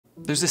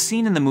There's a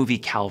scene in the movie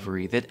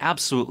Calvary that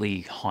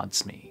absolutely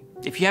haunts me.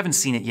 If you haven't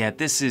seen it yet,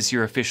 this is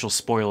your official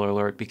spoiler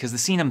alert, because the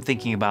scene I'm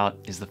thinking about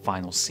is the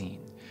final scene.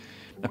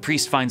 A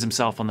priest finds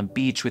himself on the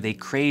beach with a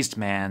crazed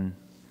man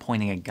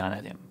pointing a gun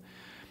at him.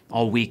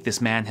 All week,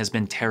 this man has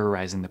been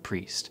terrorizing the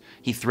priest.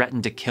 He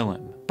threatened to kill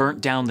him,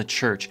 burnt down the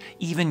church,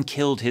 even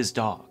killed his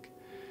dog.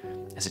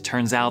 As it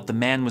turns out, the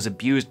man was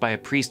abused by a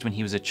priest when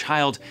he was a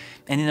child,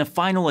 and in a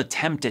final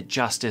attempt at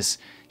justice,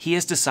 he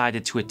has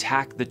decided to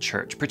attack the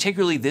church,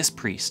 particularly this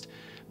priest,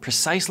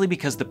 precisely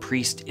because the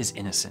priest is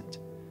innocent.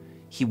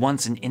 He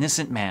wants an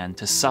innocent man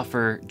to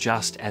suffer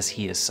just as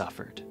he has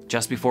suffered.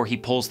 Just before he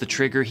pulls the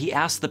trigger, he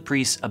asks the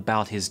priest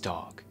about his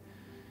dog.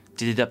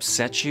 "Did it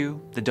upset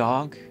you, the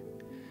dog?"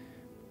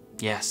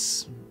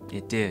 "Yes,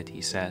 it did,"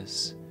 he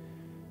says.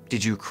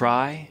 "Did you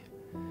cry?"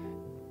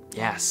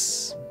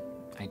 "Yes,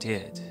 I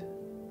did."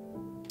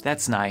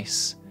 That's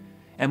nice.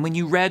 And when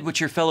you read what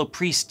your fellow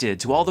priest did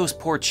to all those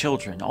poor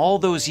children, all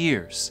those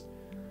years,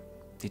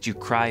 did you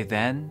cry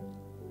then?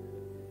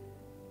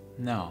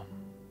 No.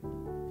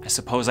 I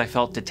suppose I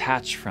felt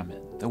detached from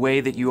it, the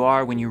way that you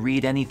are when you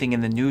read anything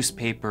in the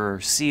newspaper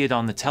or see it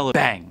on the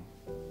television. Bang!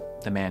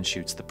 The man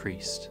shoots the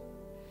priest.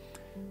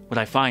 What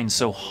I find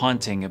so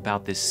haunting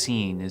about this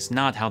scene is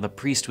not how the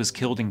priest was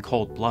killed in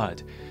cold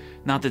blood,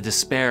 not the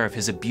despair of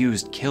his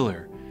abused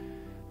killer,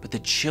 but the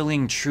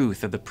chilling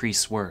truth of the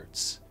priest's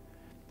words.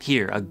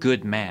 Here, a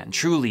good man,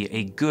 truly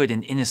a good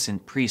and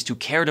innocent priest who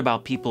cared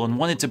about people and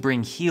wanted to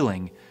bring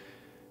healing,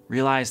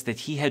 realized that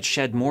he had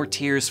shed more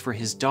tears for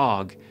his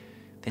dog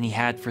than he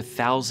had for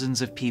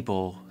thousands of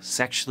people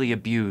sexually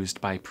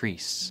abused by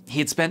priests. He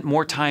had spent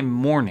more time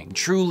mourning,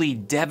 truly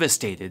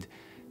devastated,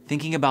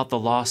 thinking about the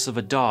loss of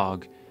a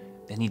dog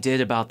than he did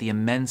about the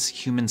immense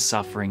human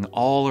suffering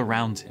all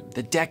around him,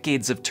 the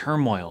decades of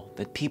turmoil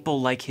that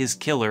people like his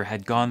killer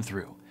had gone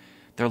through,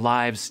 their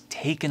lives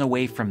taken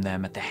away from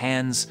them at the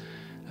hands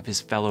of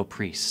his fellow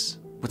priests.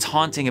 What's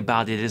haunting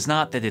about it is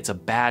not that it's a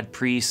bad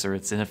priest or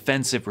it's an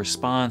offensive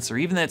response or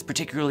even that it's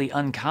particularly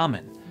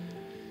uncommon.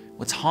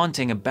 What's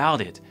haunting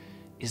about it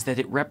is that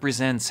it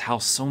represents how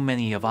so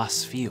many of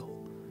us feel.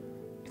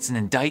 It's an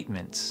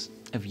indictment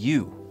of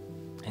you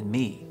and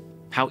me.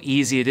 How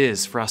easy it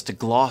is for us to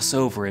gloss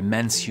over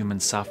immense human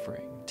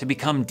suffering, to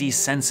become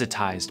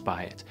desensitized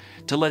by it,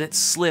 to let it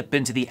slip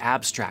into the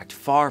abstract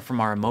far from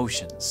our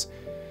emotions,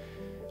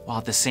 while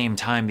at the same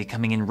time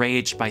becoming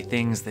enraged by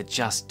things that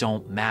just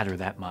don't matter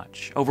that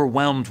much,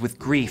 overwhelmed with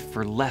grief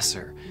for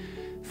lesser,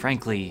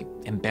 frankly,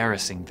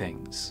 embarrassing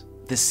things.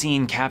 This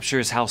scene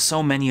captures how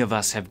so many of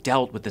us have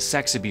dealt with the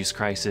sex abuse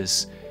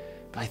crisis,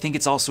 but I think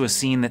it's also a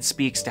scene that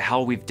speaks to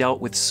how we've dealt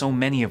with so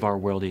many of our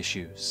world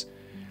issues.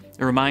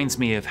 It reminds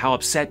me of how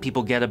upset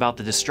people get about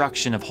the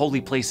destruction of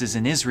holy places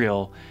in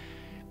Israel,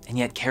 and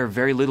yet care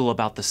very little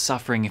about the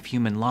suffering of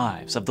human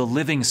lives, of the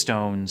living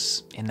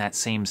stones in that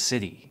same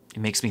city. It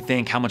makes me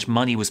think how much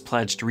money was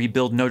pledged to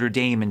rebuild Notre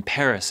Dame in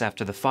Paris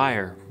after the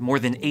fire, more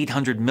than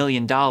 $800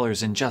 million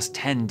in just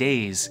 10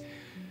 days.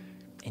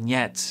 And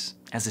yet,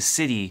 as a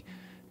city,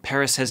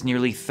 Paris has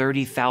nearly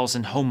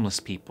 30,000 homeless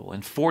people,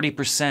 and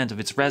 40% of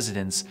its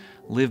residents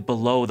live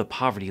below the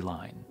poverty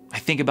line. I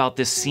think about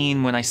this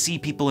scene when I see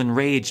people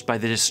enraged by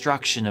the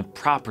destruction of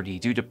property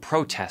due to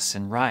protests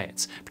and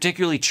riots,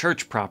 particularly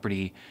church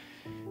property,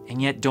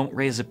 and yet don't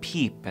raise a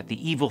peep at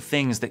the evil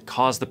things that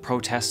caused the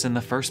protests in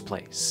the first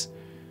place.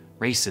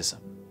 Racism,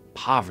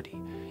 poverty,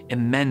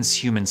 immense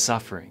human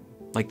suffering.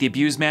 Like the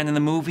abused man in the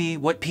movie,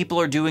 what people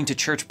are doing to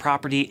church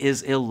property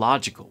is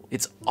illogical.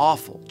 It's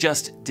awful,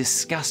 just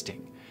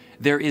disgusting.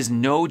 There is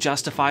no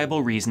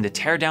justifiable reason to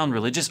tear down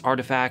religious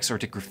artifacts or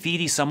to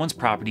graffiti someone's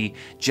property,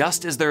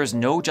 just as there is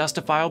no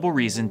justifiable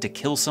reason to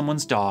kill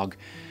someone's dog,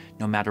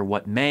 no matter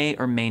what may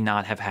or may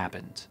not have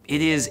happened.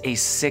 It is a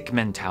sick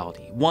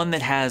mentality, one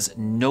that has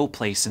no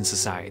place in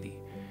society.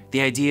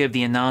 The idea of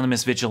the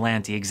anonymous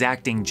vigilante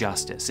exacting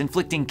justice,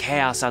 inflicting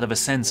chaos out of a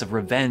sense of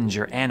revenge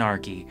or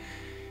anarchy.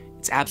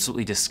 It's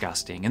absolutely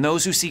disgusting, and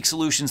those who seek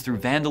solutions through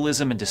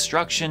vandalism and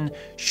destruction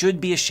should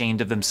be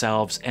ashamed of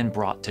themselves and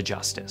brought to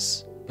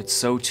justice. But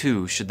so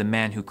too should the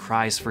man who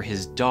cries for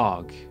his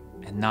dog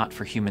and not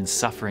for human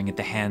suffering at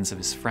the hands of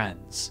his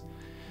friends.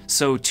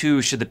 So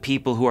too should the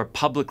people who are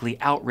publicly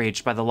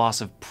outraged by the loss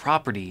of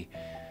property,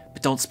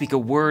 but don't speak a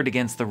word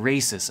against the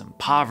racism,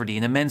 poverty,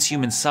 and immense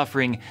human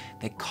suffering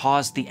that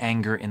caused the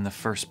anger in the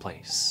first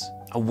place.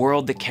 A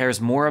world that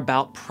cares more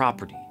about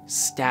property,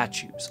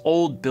 statues,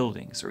 old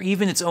buildings, or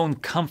even its own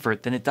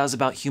comfort than it does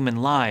about human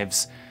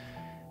lives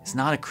is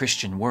not a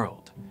Christian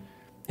world.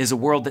 It is a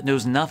world that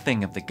knows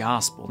nothing of the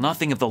gospel,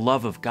 nothing of the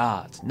love of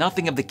God,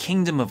 nothing of the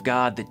kingdom of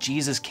God that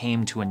Jesus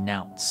came to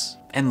announce.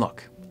 And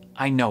look,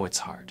 I know it's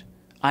hard.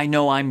 I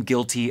know I'm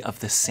guilty of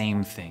the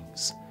same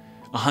things.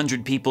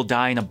 100 people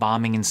die in a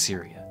bombing in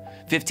Syria.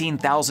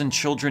 15,000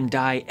 children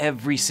die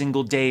every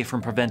single day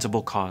from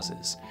preventable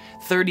causes.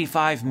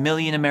 35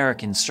 million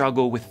Americans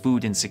struggle with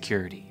food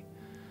insecurity.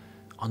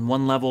 On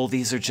one level,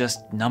 these are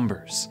just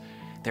numbers.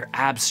 They're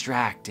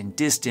abstract and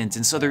distant,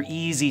 and so they're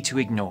easy to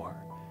ignore.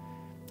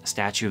 A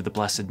statue of the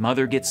Blessed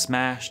Mother gets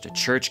smashed, a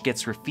church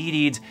gets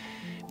graffitied,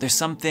 There's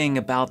something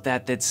about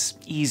that that's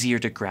easier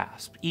to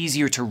grasp,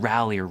 easier to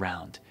rally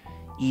around,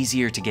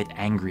 easier to get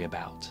angry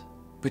about.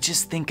 But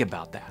just think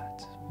about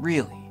that,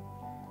 really.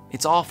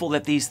 It's awful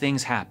that these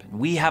things happen.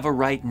 We have a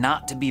right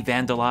not to be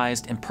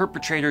vandalized, and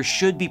perpetrators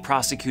should be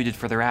prosecuted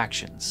for their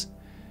actions.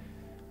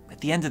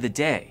 At the end of the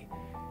day,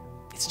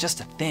 it's just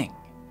a thing.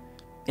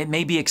 It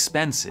may be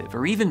expensive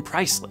or even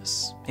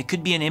priceless. It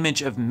could be an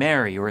image of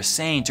Mary or a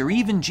saint or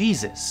even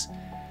Jesus.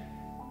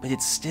 But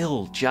it's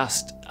still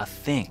just a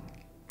thing.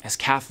 As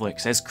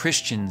Catholics, as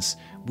Christians,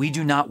 we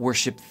do not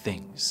worship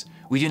things.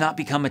 We do not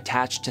become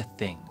attached to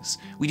things.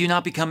 We do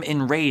not become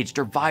enraged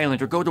or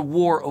violent or go to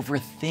war over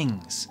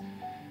things.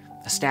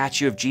 A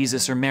statue of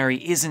Jesus or Mary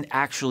isn't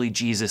actually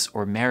Jesus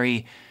or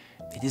Mary.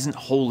 It isn't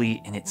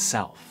holy in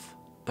itself.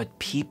 But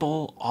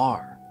people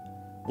are.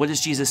 What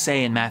does Jesus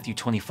say in Matthew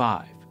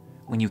 25?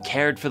 When you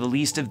cared for the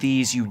least of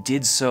these, you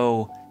did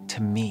so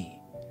to me.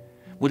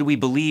 What do we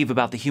believe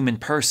about the human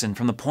person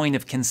from the point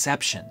of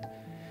conception?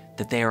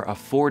 That they are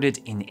afforded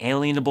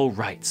inalienable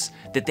rights,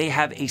 that they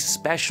have a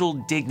special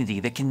dignity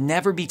that can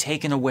never be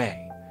taken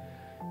away.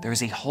 There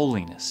is a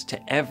holiness to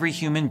every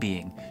human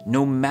being,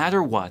 no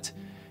matter what,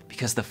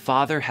 because the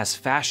Father has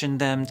fashioned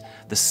them,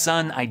 the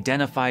Son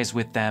identifies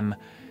with them,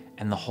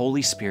 and the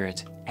Holy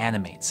Spirit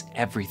animates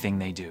everything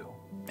they do.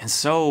 And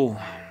so,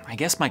 I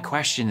guess my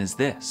question is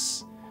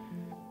this: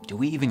 do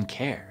we even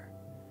care?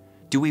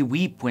 Do we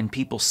weep when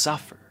people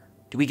suffer?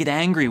 Do we get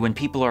angry when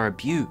people are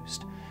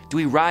abused? Do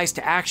we rise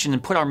to action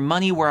and put our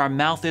money where our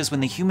mouth is when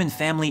the human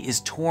family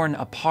is torn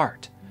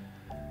apart?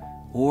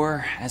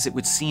 Or, as it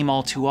would seem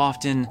all too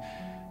often,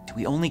 do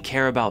we only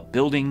care about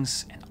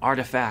buildings and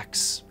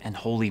artifacts and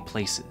holy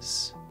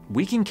places?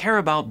 We can care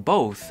about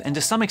both, and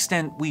to some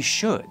extent we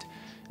should.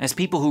 As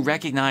people who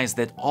recognize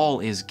that all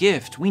is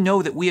gift, we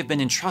know that we have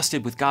been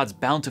entrusted with God's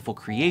bountiful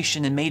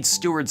creation and made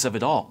stewards of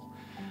it all.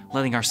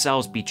 Letting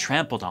ourselves be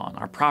trampled on,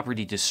 our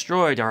property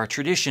destroyed, our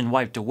tradition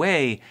wiped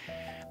away,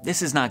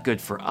 this is not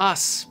good for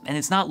us, and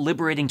it's not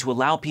liberating to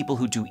allow people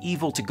who do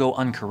evil to go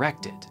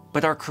uncorrected.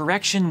 But our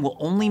correction will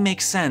only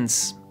make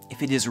sense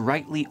if it is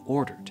rightly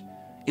ordered.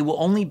 It will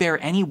only bear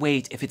any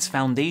weight if its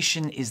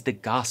foundation is the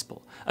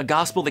gospel, a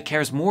gospel that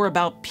cares more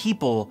about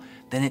people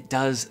than it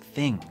does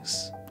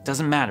things. It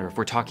doesn't matter if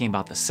we're talking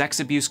about the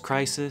sex abuse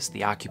crisis,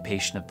 the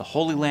occupation of the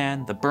Holy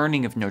Land, the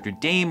burning of Notre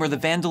Dame, or the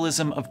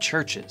vandalism of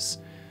churches.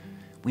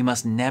 We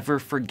must never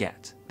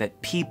forget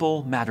that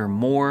people matter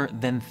more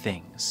than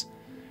things.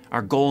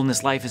 Our goal in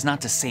this life is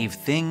not to save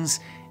things,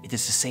 it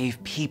is to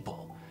save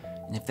people.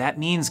 And if that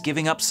means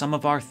giving up some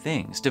of our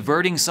things,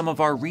 diverting some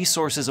of our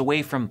resources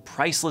away from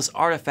priceless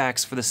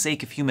artifacts for the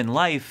sake of human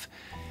life,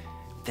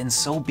 then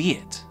so be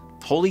it.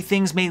 Holy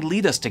things may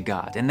lead us to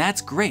God, and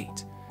that's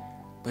great.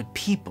 But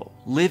people,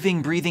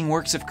 living, breathing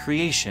works of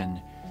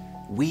creation,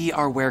 we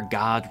are where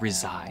God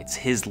resides,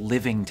 His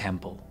living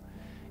temple.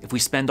 If we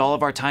spend all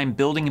of our time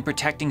building and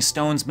protecting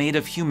stones made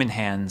of human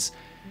hands,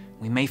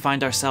 we may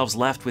find ourselves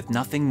left with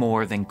nothing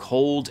more than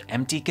cold,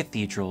 empty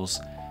cathedrals,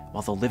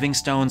 while the living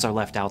stones are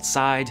left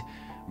outside,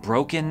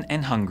 broken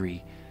and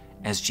hungry,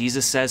 as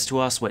Jesus says to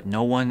us what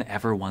no one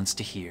ever wants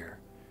to hear.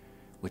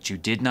 What you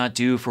did not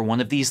do for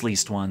one of these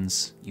least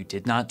ones, you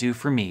did not do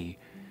for me.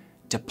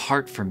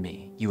 Depart from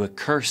me, you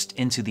accursed,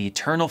 into the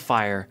eternal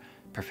fire,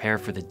 prepare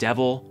for the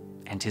devil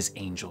and his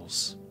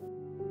angels.